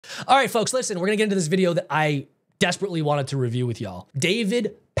All right, folks, listen, we're going to get into this video that I desperately wanted to review with y'all.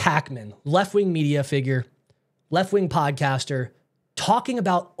 David Pakman, left-wing media figure, left-wing podcaster, talking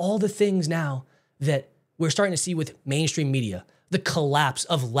about all the things now that we're starting to see with mainstream media, the collapse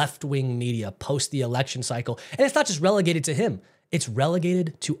of left-wing media post the election cycle. And it's not just relegated to him. It's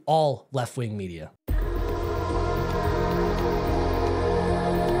relegated to all left-wing media.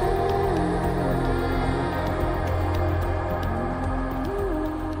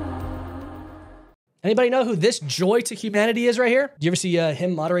 Anybody know who this joy to humanity is right here? Did you ever see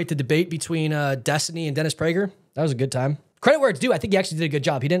him moderate the debate between Destiny and Dennis Prager? That was a good time. Credit where it's due. I think he actually did a good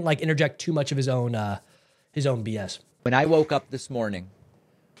job. He didn't like interject too much of his own BS. When I woke up this morning,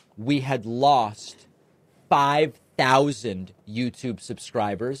 we had lost 5,000 YouTube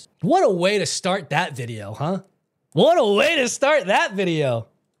subscribers. What a way to start that video, huh? What a way to start that video.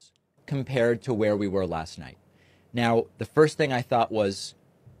 Compared to where we were last night. Now, the first thing I thought was,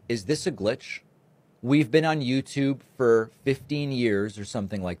 is this a glitch? We've been on YouTube for 15 years or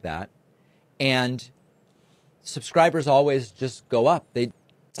something like that. And subscribers always just go up.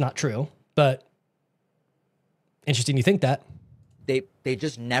 It's not true, but interesting you think that. They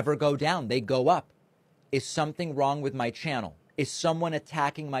just never go down. They go up. Is something wrong with my channel? Is someone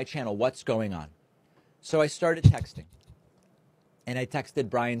attacking my channel? What's going on? So I started texting. And I texted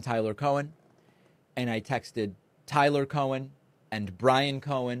Brian Tyler Cohen. And I texted Tyler Cohen. And Brian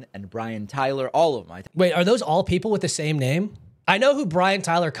Cohen and Brian Tyler, all of them. Wait, are those all people with the same name? I know who Brian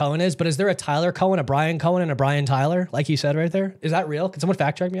Tyler Cohen is, but is there a Tyler Cohen, a Brian Cohen, and a Brian Tyler, like he said right there? Is that real? Can someone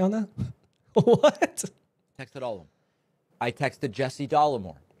fact check me on that? What? Texted all of them. I texted Jesse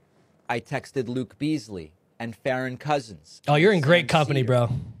Dollemore. I texted Luke Beasley and Farron Cousins. Oh, you're in great company, bro.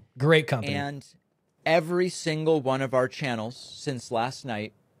 Great company. And every single one of our channels since last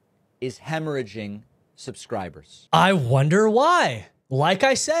night is hemorrhaging subscribers. I wonder why. Like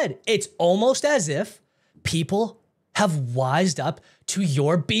I said, it's almost as if people have wised up to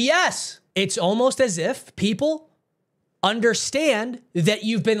your BS. It's almost as if people understand that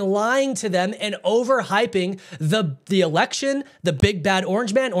you've been lying to them and overhyping the election, the big bad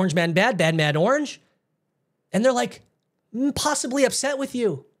orange man bad, bad mad orange. And they're like possibly upset with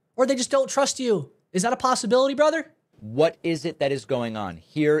you, or they just don't trust you. Is that a possibility, brother? What is it that is going on?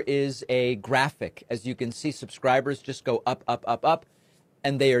 Here is a graphic. As you can see, subscribers just go up, up, up, up,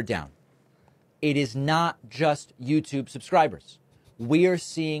 and they are down. It is not just YouTube subscribers. We are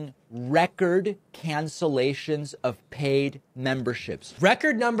seeing record cancellations of paid memberships.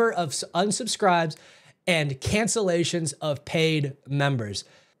 Record number of unsubscribes and cancellations of paid members.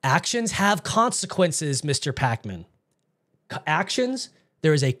 Actions have consequences, Mr. Pakman. Actions,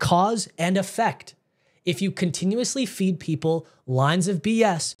 there is a cause and effect. If you continuously feed people lines of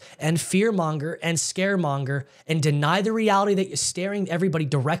BS and fearmonger and scaremonger and deny the reality that you're staring everybody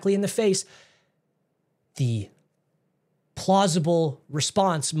directly in the face, the plausible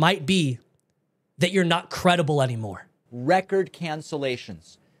response might be that you're not credible anymore. Record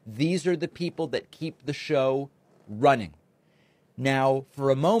cancellations. These are the people that keep the show running. Now, for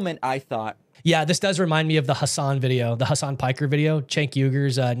a moment, I thought, yeah, this does remind me of the Hassan video, the Hassan Piker video, Cenk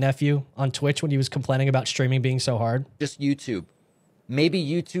Uyghur's nephew on Twitch when he was complaining about streaming being so hard. Just YouTube. Maybe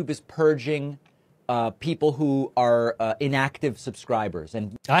YouTube is purging people who are inactive subscribers.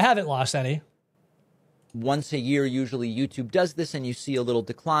 And I haven't lost any. Once a year, usually YouTube does this and you see a little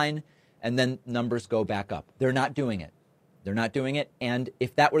decline and then numbers go back up. They're not doing it. They're not doing it. And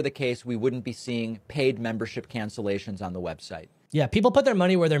if that were the case, we wouldn't be seeing paid membership cancellations on the website. Yeah, people put their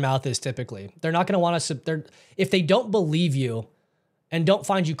money where their mouth is typically. They're not going to want to, if they don't believe you and don't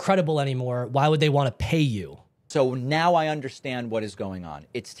find you credible anymore, why would they want to pay you? So now I understand what is going on.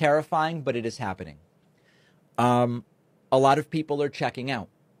 It's terrifying, but it is happening. A lot of people are checking out.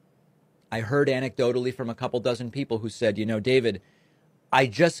 I heard anecdotally from a couple dozen people who said, you know, David, I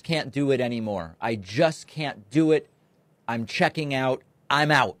just can't do it anymore. I just can't do it. I'm checking out. I'm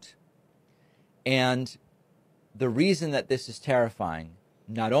out. And the reason that this is terrifying,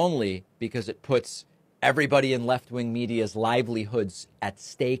 not only because it puts everybody in left-wing media's livelihoods at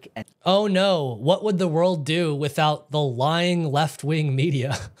stake. And oh no, what would the world do without the lying left-wing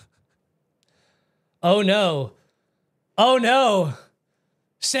media? Oh no. Oh no.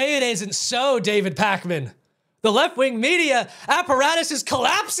 Say it isn't so, David Pakman. The left-wing media apparatus is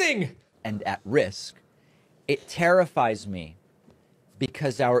collapsing. And at risk. It terrifies me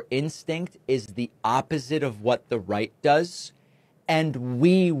because our instinct is the opposite of what the right does, and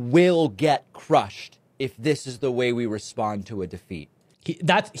we will get crushed if this is the way we respond to a defeat.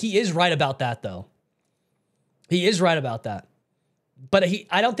 He is right about that, though. He is right about that. But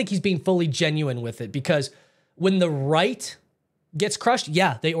I don't think he's being fully genuine with it, because when the right gets crushed,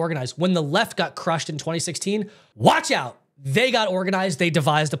 yeah, they organize. When the left got crushed in 2016, watch out. They got organized, they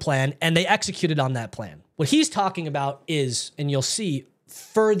devised a plan, and they executed on that plan. What he's talking about is, and you'll see,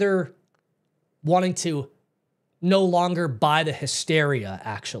 further wanting to no longer buy the hysteria,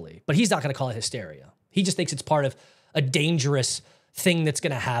 actually. But he's not going to call it hysteria. He just thinks it's part of a dangerous thing that's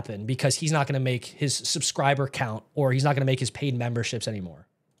going to happen because he's not going to make his subscriber count or he's not going to make his paid memberships anymore.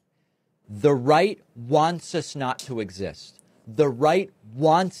 The right wants us not to exist. The right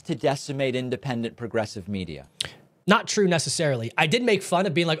wants to decimate independent progressive media. Not true necessarily. I did make fun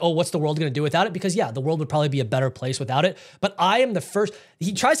of being like, oh, what's the world going to do without it? Because yeah, the world would probably be a better place without it. But I am the first.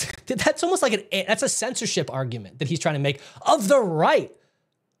 He tries. That's almost like that's a censorship argument that he's trying to make of the right.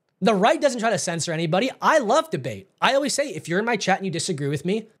 The right doesn't try to censor anybody. I love debate. I always say, if you're in my chat and you disagree with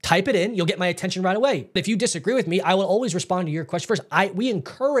me, type it in. You'll get my attention right away. If you disagree with me, I will always respond to your question first. We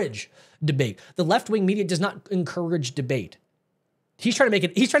encourage debate. The left-wing media does not encourage debate. He's trying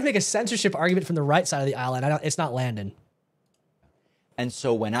to make a censorship argument from the right side of the aisle, and it's not landing. And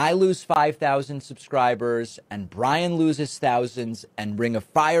so when I lose 5,000 subscribers, and Brian loses thousands, and Ring of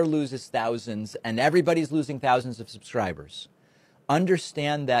Fire loses thousands, and everybody's losing thousands of subscribers,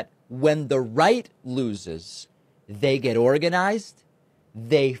 understand that when the right loses, they get organized,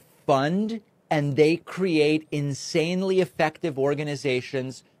 they fund, and they create insanely effective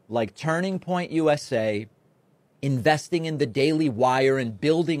organizations like Turning Point USA, investing in the Daily Wire and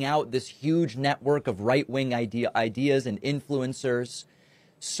building out this huge network of right-wing ideas and influencers.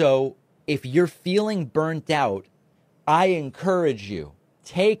 So if you're feeling burnt out, I encourage you,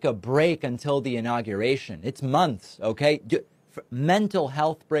 take a break until the inauguration. It's months, okay? Mental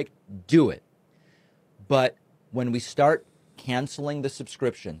health break, do it. But when we start canceling the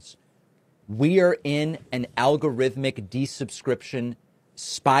subscriptions, we are in an algorithmic desubscription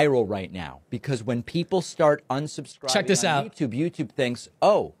spiral right now, because when people start unsubscribing, check this out, YouTube thinks,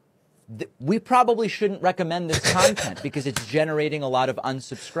 oh, we probably shouldn't recommend this content because it's generating a lot of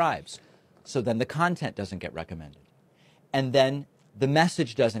unsubscribes. So then the content doesn't get recommended. And then the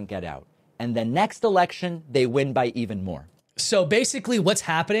message doesn't get out. And then next election, they win by even more. So basically what's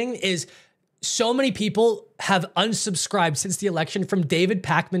happening is so many people have unsubscribed since the election from David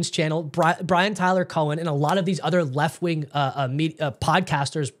Pakman's channel, Brian Tyler Cohen, and a lot of these other left-wing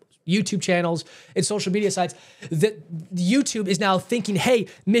podcasters, YouTube channels, and social media sites, that YouTube is now thinking, hey,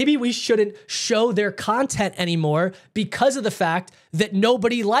 maybe we shouldn't show their content anymore because of the fact that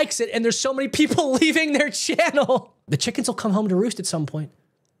nobody likes it and there's so many people leaving their channel. The chickens will come home to roost at some point.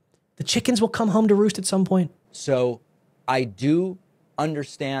 The chickens will come home to roost at some point. So I do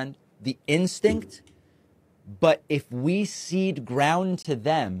understand the instinct, but if we cede ground to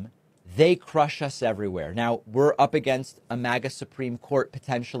them, they crush us everywhere. Now, we're up against a MAGA Supreme Court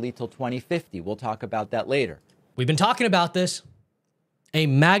potentially till 2050. We'll talk about that later. We've been talking about this, a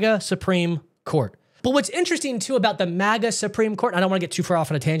MAGA Supreme Court. But what's interesting too about the MAGA Supreme Court, I don't want to get too far off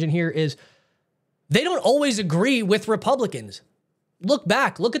on a tangent here, is they don't always agree with Republicans. Look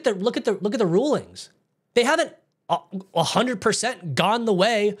back, look at the rulings. They haven't 100% gone the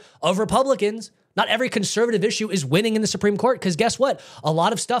way of Republicans. Not every conservative issue is winning in the Supreme Court, because guess what? A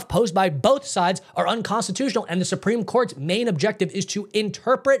lot of stuff posed by both sides are unconstitutional, and the Supreme Court's main objective is to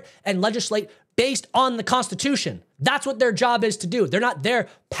interpret and legislate based on the Constitution. That's what their job is to do. They're not there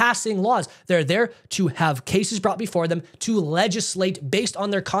passing laws. They're there to have cases brought before them to legislate based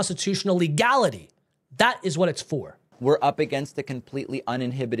on their constitutional legality. That is what it's for. We're up against a completely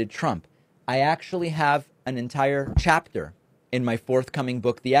uninhibited Trump. I actually have an entire chapter in my forthcoming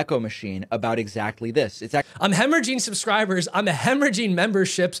book, The Echo Machine, about exactly this. I'm hemorrhaging subscribers. I'm hemorrhaging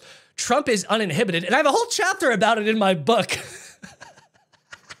memberships. Trump is uninhibited. And I have a whole chapter about it in my book.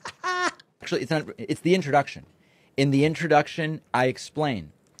 Actually, it's the introduction. In the introduction, I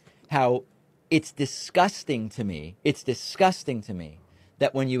explain how it's disgusting to me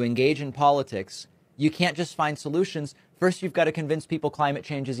that when you engage in politics, you can't just find solutions. First, you've got to convince people climate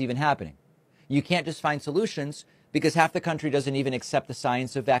change is even happening. You can't just find solutions because half the country doesn't even accept the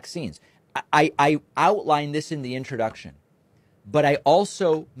science of vaccines. I outline this in the introduction, but I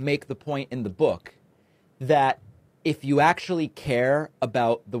also make the point in the book that if you actually care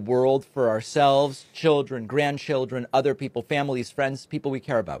about the world for ourselves, children, grandchildren, other people, families, friends, people we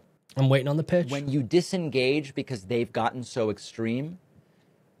care about. I'm waiting on the pitch. When you disengage because they've gotten so extreme,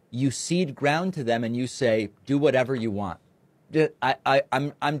 you cede ground to them and you say, do whatever you want.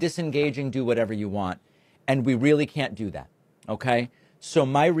 I'm disengaging, do whatever you want. And we really can't do that, okay? So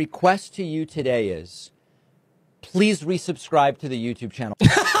my request to you today is, please resubscribe to the YouTube channel.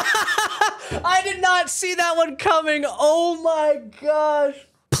 I did not see that one coming. Oh my gosh.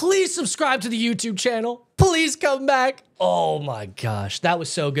 Please subscribe to the YouTube channel. Please come back. Oh my gosh, that was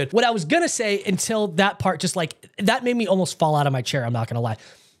so good. What I was gonna say until that part, just like, that made me almost fall out of my chair, I'm not gonna lie.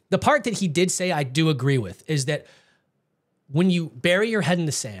 The part that he did say I do agree with is that when you bury your head in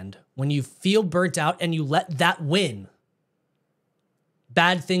the sand, when you feel burnt out and you let that win,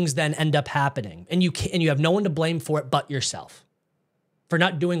 bad things then end up happening. And you have no one to blame for it but yourself for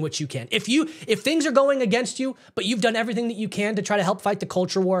not doing what you can. If things are going against you, but you've done everything that you can to try to help fight the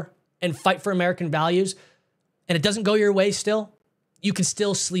culture war and fight for American values, and it doesn't go your way still, you can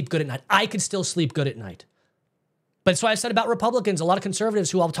still sleep good at night. I can still sleep good at night. But that's why I said about Republicans, a lot of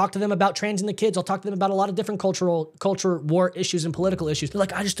conservatives who I'll talk to them about trans and the kids. I'll talk to them about a lot of different culture war issues and political issues. They're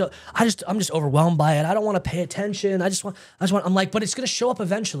like, I'm just overwhelmed by it. I don't want to pay attention. I'm like, but it's going to show up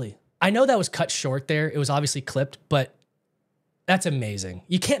eventually. I know that was cut short there. It was obviously clipped, but that's amazing.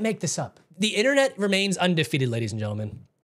 You can't make this up. The internet remains undefeated, ladies and gentlemen.